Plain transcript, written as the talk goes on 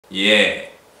Yeah.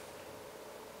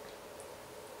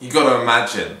 You got to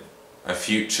imagine a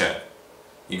future.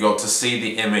 You got to see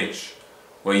the image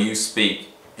where you speak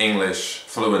English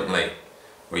fluently,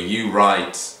 where you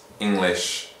write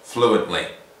English fluently.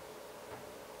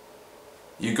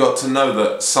 You got to know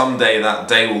that someday that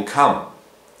day will come.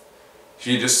 If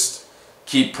you just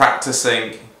keep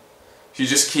practicing, if you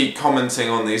just keep commenting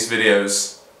on these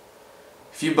videos,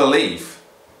 if you believe,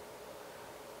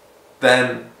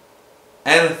 then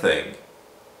anything,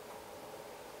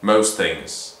 most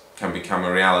things, can become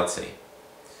a reality.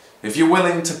 If you're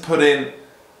willing to put in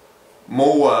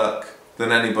more work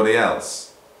than anybody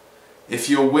else, if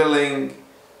you're willing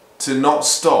to not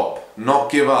stop,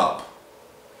 not give up,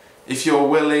 if you're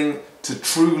willing to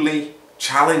truly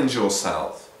challenge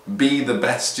yourself, be the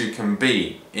best you can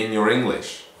be in your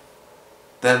English,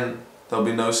 then there'll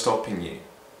be no stopping you.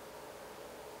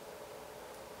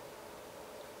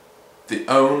 The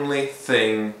only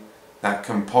thing that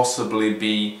can possibly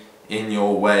be in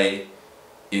your way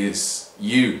is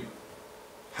you.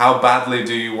 How badly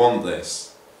do you want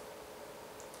this?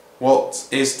 What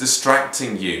is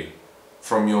distracting you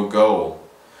from your goal?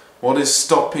 What is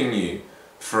stopping you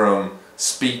from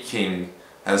speaking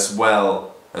as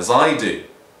well as I do?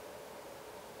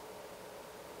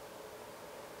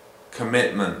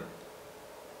 Commitment.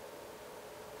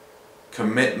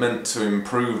 Commitment to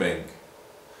improving.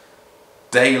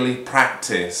 Daily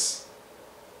practice.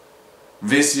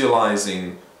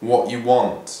 Visualizing what you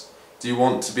want. Do you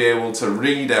want to be able to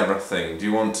read everything? Do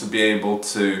you want to be able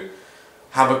to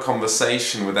have a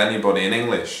conversation with anybody in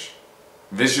English?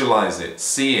 Visualize it,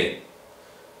 see it.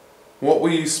 What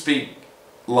will you speak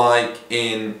like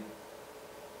in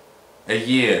a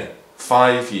year,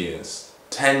 5 years,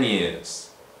 10 years?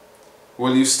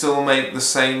 Will you still make the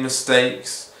same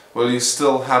mistakes? Will you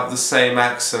still have the same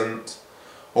accent?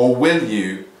 Or will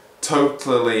you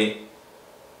totally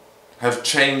have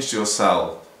changed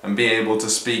yourself and be able to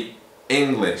speak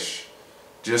English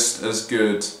just as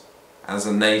good as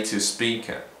a native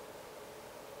speaker?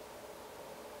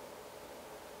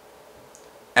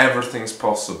 Everything's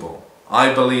possible.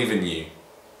 I believe in you.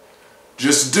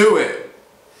 Just do it!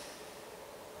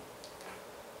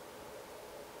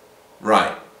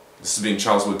 Right, this has been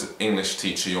Charles Wood, English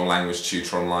teacher, your language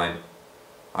tutor online.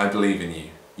 I believe in you.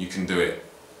 You can do it.